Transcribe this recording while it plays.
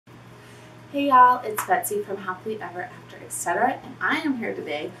Hey y'all, it's Betsy from Happily Ever After Etc. and I am here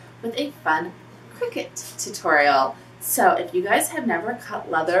today with a fun Cricut tutorial. So if you guys have never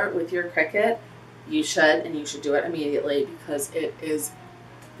cut leather with your Cricut, you should, and you should do it immediately because it is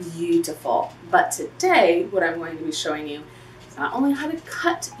beautiful. But today what I'm going to be showing you is not only how to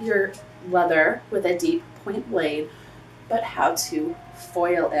cut your leather with a deep point blade, but how to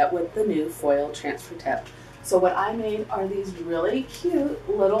foil it with the new foil transfer tip. So what I made are these really cute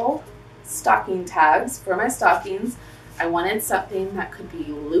little stocking tags for my stockings. I wanted something that could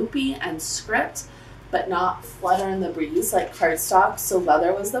be loopy and script, but not flutter in the breeze like cardstock, so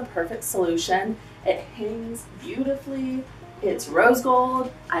leather was the perfect solution. It hangs beautifully. It's rose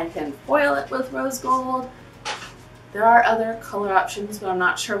gold. I can foil it with rose gold. There are other color options, but I'm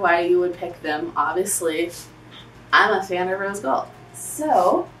not sure why you would pick them. Obviously, I'm a fan of rose gold.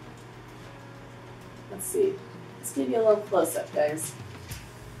 So, let's see. Let's give you a little close-up, guys.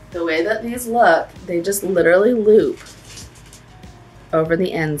 The way that these look, they just literally loop over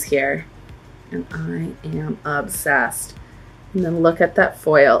the ends here. And I am obsessed. And then look at that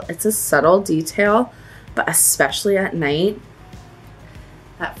foil. It's a subtle detail, but especially at night,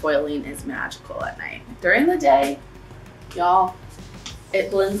 that foiling is magical at night. During the day, y'all,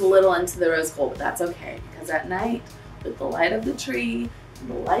 it blends a little into the rose gold, but that's okay, because at night, with the light of the tree,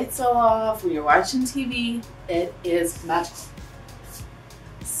 the lights are off, when you're watching TV, it is magical.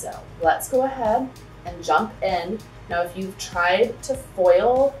 So let's go ahead and jump in. Now, if you've tried to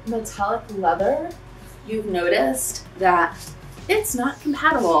foil metallic leather, you've noticed that it's not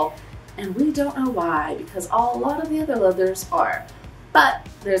compatible, and we don't know why, because a lot of the other leathers are. But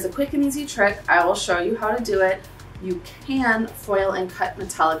there's a quick and easy trick. I will show you how to do it. You can foil and cut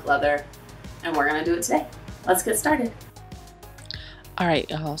metallic leather, and we're gonna do it today. Let's get started. All right,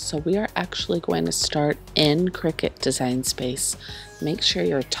 y'all, so we are actually going to start in Cricut Design Space. Make sure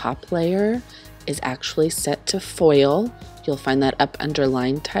your top layer is actually set to foil. You'll find that up under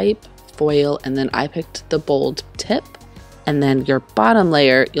line type, foil, and then I picked the bold tip. And then your bottom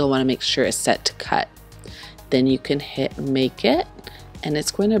layer, you'll want to make sure is set to cut. Then you can hit make it, and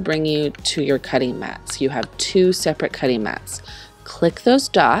it's going to bring you to your cutting mats. You have two separate cutting mats. Click those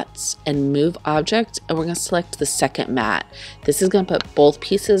dots and move object, and we're going to select the second mat. This is going to put both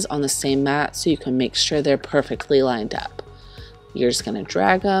pieces on the same mat so you can make sure they're perfectly lined up. You're just going to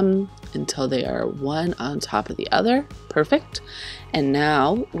drag them until they are one on top of the other. Perfect. And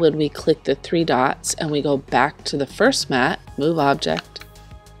now when we click the three dots and we go back to the first mat, move object,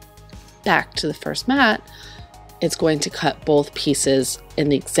 back to the first mat, it's going to cut both pieces in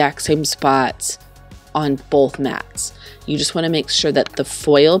the exact same spots on both mats. You just want to make sure that the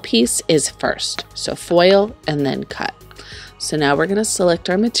foil piece is first. So foil and then cut. So now we're going to select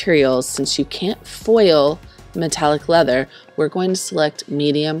our materials. Since you can't foil metallic leather, we're going to select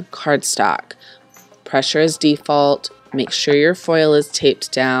medium cardstock. Pressure is default. Make sure your foil is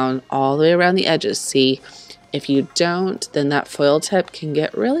taped down all the way around the edges. See, if you don't, then that foil tip can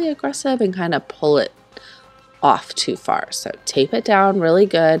get really aggressive and kind of pull it off too far. So tape it down really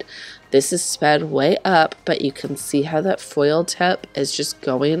good. This is sped way up, but you can see how that foil tip is just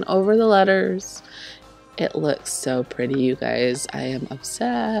going over the letters. It looks so pretty, you guys. I am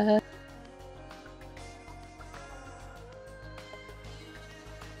obsessed.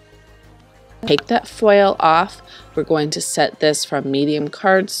 Take that foil off. We're going to set this from medium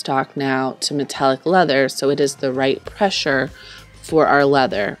cardstock now to metallic leather so it is the right pressure for our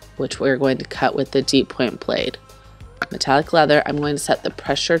leather, which we're going to cut with the deep point blade. Metallic leather, I'm going to set the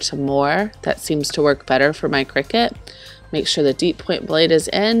pressure to more. That seems to work better for my Cricut. Make sure the deep point blade is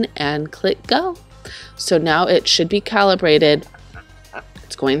in and click go. So now it should be calibrated.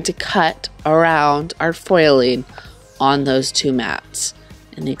 It's going to cut around our foiling on those two mats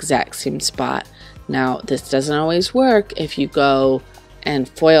in the exact same spot. Now, this doesn't always work if you go and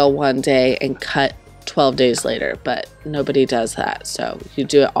foil one day and cut 12 days later, but nobody does that. So you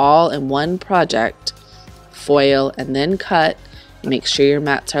do it all in one project, foil and then cut. Make sure your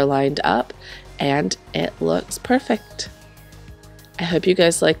mats are lined up and it looks perfect. I hope you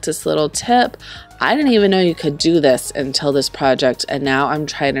guys liked this little tip. I didn't even know you could do this until this project, and now I'm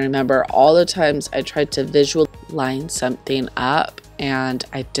trying to remember all the times I tried to visually line something up and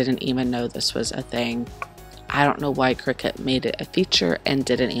I didn't even know this was a thing. I don't know why Cricut made it a feature and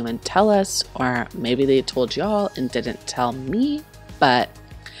didn't even tell us, or maybe they told y'all and didn't tell me, but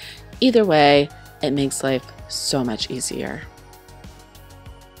either way, it makes life so much easier.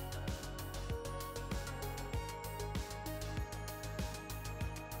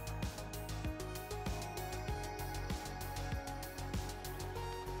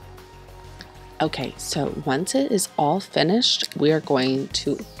 Okay, so once it is all finished, we are going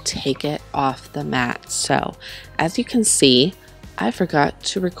to take it off the mat. So as you can see, I forgot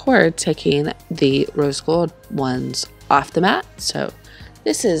to record taking the rose gold ones off the mat. So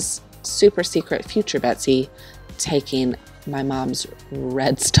this is super secret future Betsy taking my mom's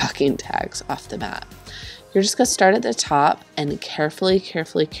red stocking tags off the mat. You're just gonna start at the top and carefully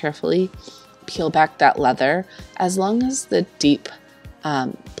peel back that leather. As long as the deep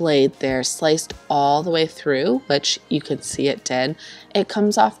blade there sliced all the way through, which you could see it did, it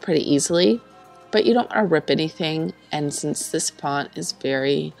comes off pretty easily, but you don't want to rip anything. And since this font is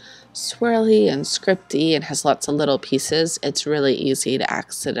very swirly and scripty and has lots of little pieces, it's really easy to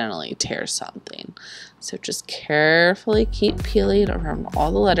accidentally tear something. So just carefully keep peeling around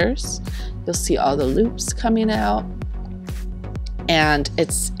all the letters. You'll see all the loops coming out. And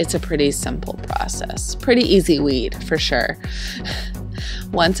it's a pretty simple process. Pretty easy weed for sure.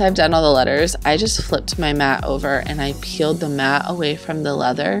 Once I've done all the letters, I just flipped my mat over and I peeled the mat away from the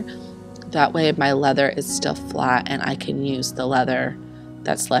leather. That way my leather is still flat and I can use the leather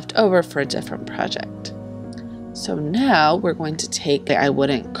that's left over for a different project. So now we're going to take, I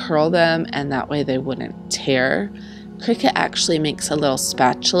wouldn't curl them and that way they wouldn't tear. Cricut actually makes a little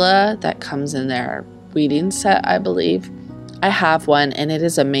spatula that comes in their weeding set, I believe. I have one and it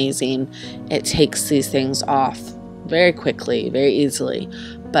is amazing. It takes these things off very quickly, very easily.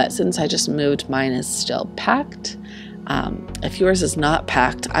 But since I just moved, mine is still packed. If yours is not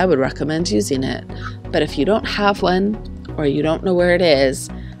packed, I would recommend using it. But if you don't have one or you don't know where it is,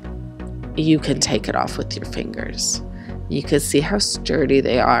 you can take it off with your fingers. You can see how sturdy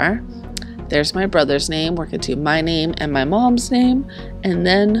they are. There's my brother's name. We're going to do my name and my mom's name, and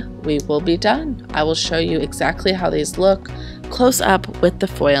then we will be done. I will show you exactly how these look close up with the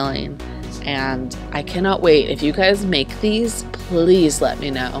foiling, and I cannot wait. If you guys make these, please let me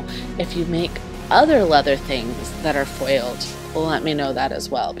know. If you make other leather things that are foiled, let me know that as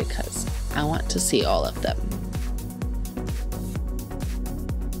well, because I want to see all of them.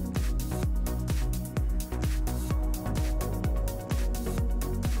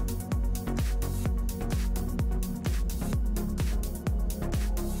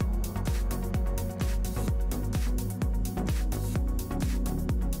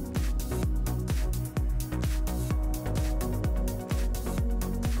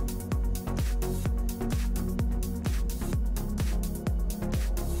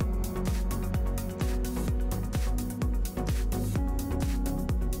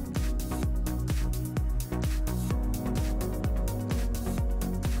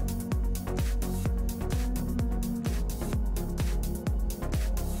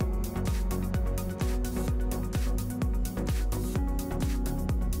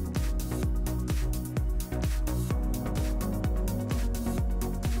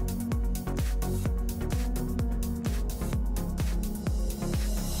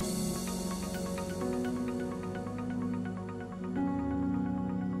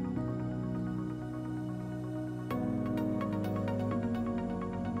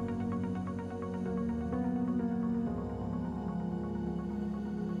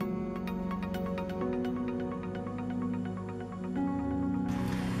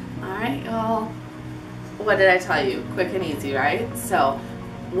 Alright, y'all. What did I tell you? Quick and easy, right? So,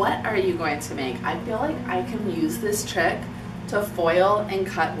 what are you going to make? I feel like I can use this trick to foil and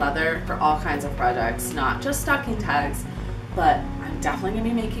cut leather for all kinds of projects, not just stocking tags, but I'm definitely going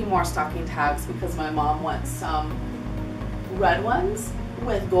to be making more stocking tags because my mom wants some red ones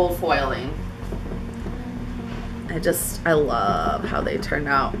with gold foiling. I love how they turn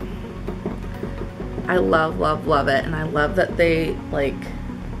out. I love it, and I love that they, like,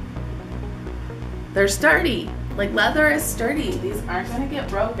 they're sturdy. Like, leather is sturdy. These aren't gonna get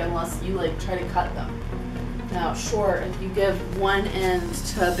broken unless you, like, try to cut them. Now, sure, if you give one end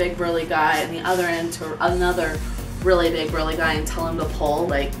to a big burly guy and the other end to another really big burly guy and tell him to pull,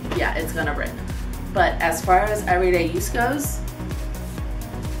 like, yeah, it's gonna break. But as far as everyday use goes,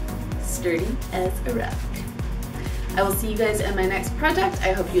 sturdy as a rock. I will see you guys in my next project.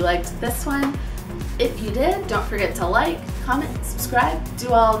 I hope you liked this one. If you did, don't forget to like, comment, subscribe, do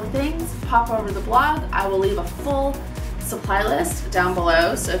all the things, pop over to the blog. I will leave a full supply list down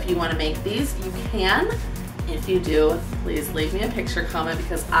below, so if you want to make these, you can. If you do, please leave me a picture comment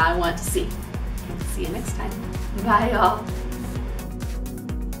because I want to see. See you next time. Bye, y'all.